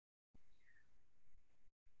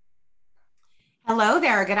Hello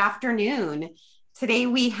there. Good afternoon. Today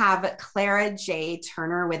we have Clara Jay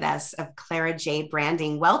Turner with us of Clara Jay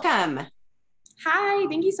Branding. Welcome. Hi,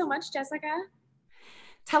 thank you so much, Jessica.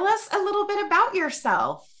 Tell us a little bit about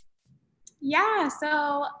yourself. I'm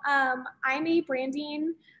a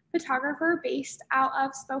branding photographer based out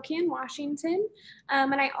of Spokane, Washington,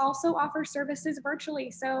 and I also offer services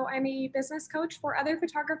virtually. So I'm a business coach for other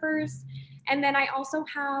photographers, and then I also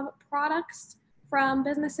have products from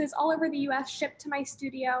businesses all over the US shipped to my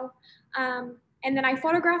studio, and then I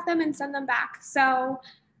photograph them and send them back.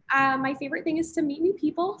 My favorite thing is to meet new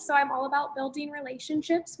people. So I'm all about building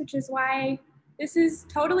relationships, which is why this is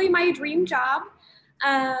totally my dream job.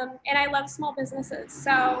 And I love small businesses.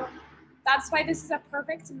 So that's why this is a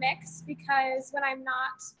perfect mix, because when I'm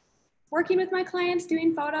not working with my clients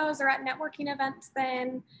doing photos or at networking events,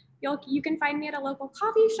 then you can find me at a local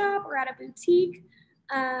coffee shop or at a boutique.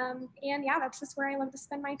 And yeah, that's just where I love to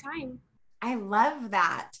spend my time. I love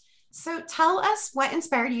that. So tell us what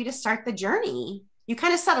inspired you to start the journey. You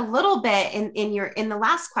kind of said a little bit in the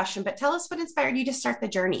last question, but tell us what inspired you to start the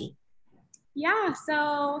journey. I've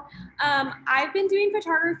been doing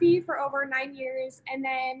photography for over 9 years. And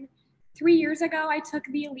then 3 years ago, I took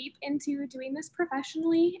the leap into doing this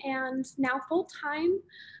professionally and now full time.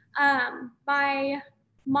 My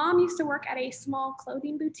mom used to work at a small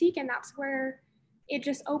clothing boutique, and that's where it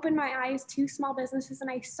just opened my eyes to small businesses. And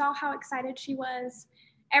I saw how excited she was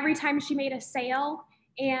every time she made a sale.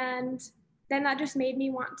 And then that just made me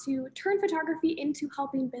want to turn photography into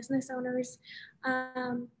helping business owners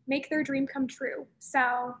make their dream come true.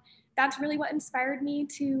 So that's really what inspired me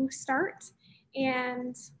to start.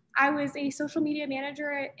 And I was a social media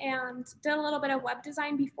manager and did a little bit of web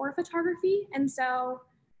design before photography. And so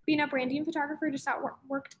being a branding photographer just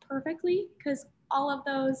worked perfectly, because all of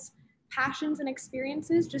those passions and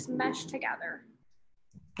experiences just meshed together.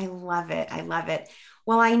 I love it. I love it.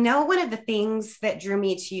 Well, I know one of the things that drew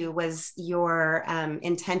me to you was your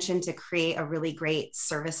intention to create a really great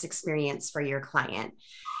service experience for your client.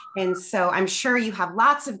 And so I'm sure you have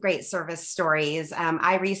lots of great service stories.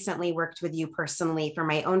 I recently worked with you personally for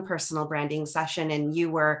my own personal branding session, and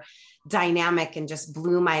you were dynamic and just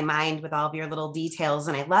blew my mind with all of your little details.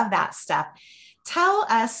 And I love that stuff. Tell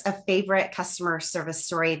us a favorite customer service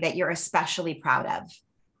story that you're especially proud of.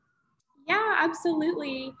 Yeah,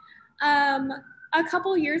 absolutely. Um, a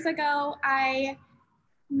couple years ago, I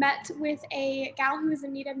met with a gal who was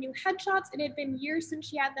in need of new headshots. It had been years since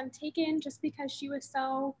she had them taken, just because she was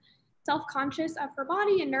so self-conscious of her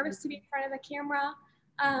body and nervous to be in front of the camera.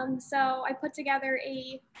 So I put together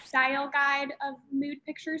a style guide of mood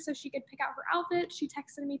pictures so she could pick out her outfit. She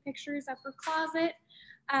texted me pictures of her closet.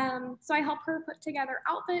 So I helped her put together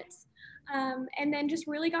outfits, and then just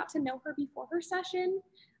really got to know her before her session.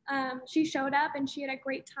 She showed up and she had a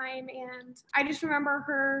great time. And I just remember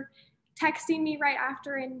her texting me right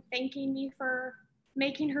after and thanking me for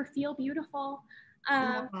making her feel beautiful.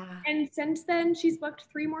 Um, Yeah. and since then, she's booked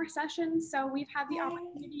 3 more sessions. So we've had the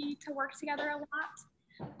opportunity to work together a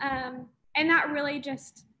lot. And that really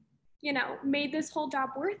just, made this whole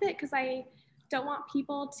job worth it, because I don't want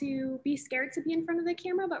people to be scared to be in front of the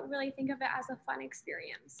camera, but really think of it as a fun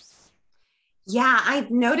experience. Yeah,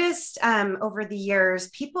 I've noticed over the years,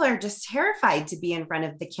 people are just terrified to be in front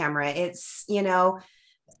of the camera.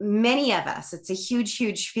 Many of us, it's a huge,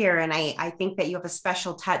 huge fear. And I think that you have a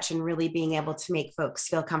special touch in really being able to make folks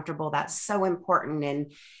feel comfortable. That's so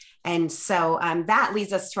important. And so that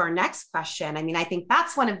leads us to our next question. I mean, I think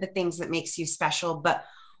that's one of the things that makes you special. But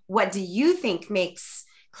what do you think makes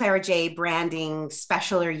Clara Jay branding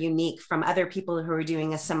special or unique from other people who are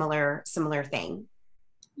doing a similar thing?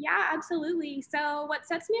 Yeah, absolutely. So, what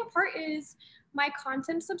sets me apart is my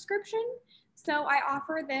content subscription. So, I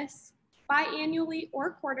offer this biannually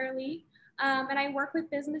or quarterly, and I work with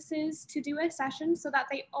businesses to do a session so that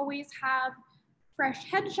they always have fresh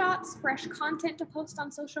headshots, fresh content to post on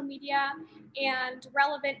social media, and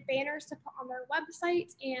relevant banners to put on their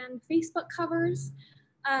website and Facebook covers.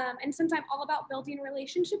 And since I'm all about building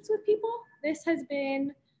relationships with people, this has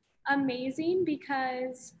been amazing,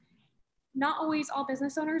 because not always all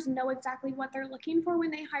business owners know exactly what they're looking for when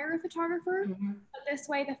they hire a photographer. Mhm. But this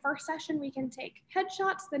way, the first session we can take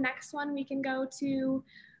headshots, the next one we can go to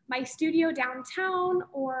my studio downtown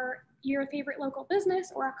or your favorite local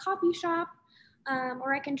business or a coffee shop,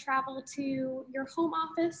 or I can travel to your home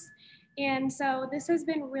office. And so this has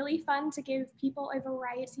been really fun to give people a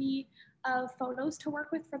variety of photos to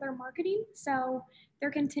work with for their marketing. So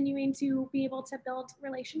they're continuing to be able to build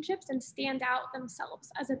relationships and stand out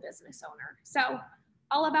themselves as a business owner. So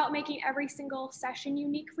all about making every single session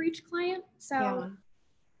unique for each client. So Yeah.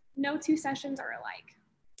 no two sessions are alike.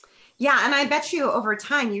 Yeah, and I bet you over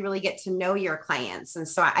time you really get to know your clients. And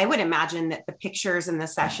so I would imagine that the pictures and the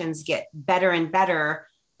sessions get better and better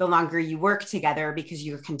the longer you work together because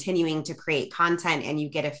you're continuing to create content and you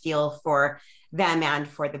get a feel for them and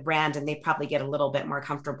for the brand. And they probably get a little bit more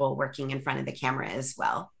comfortable working in front of the camera as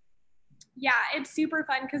well. Yeah, it's super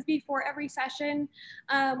fun because before every session,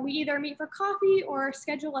 we either meet for coffee or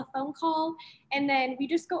schedule a phone call, and then we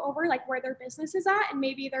just go over like where their business is at, and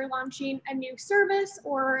maybe they're launching a new service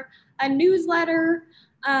or a newsletter.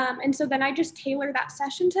 And so then I just tailor that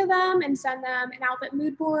session to them and send them an outfit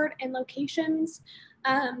mood board and locations.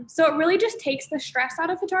 So it really just takes the stress out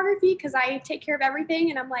of photography because I take care of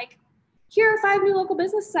everything, and I'm like, here are 5 new local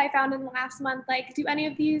businesses I found in the last month. Like, do any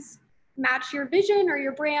of these match your vision or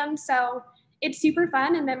your brand? So it's super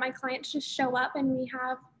fun. And then my clients just show up and we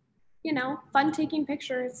have, fun taking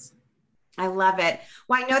pictures. I love it.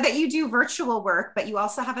 Well, I know that you do virtual work, but you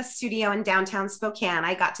also have a studio in downtown Spokane.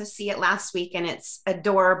 I got to see it last week and it's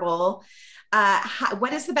adorable.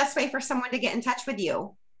 What is the best way for someone to get in touch with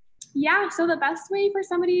you? Yeah, so the best way for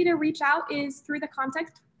somebody to reach out is through the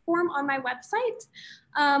contact form on my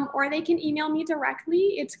website, or they can email me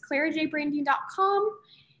directly. It's clarajbranding.com.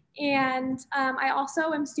 And I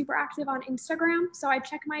also am super active on Instagram. So I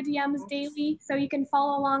check my DMs daily. So you can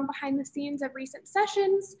follow along behind the scenes of recent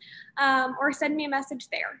sessions, or send me a message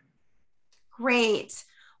there. Great.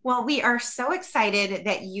 Well, we are so excited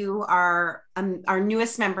that you are our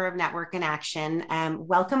newest member of Network in Action.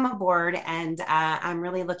 Welcome aboard. And I'm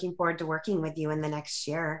really looking forward to working with you in the next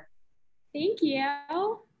year. Thank you.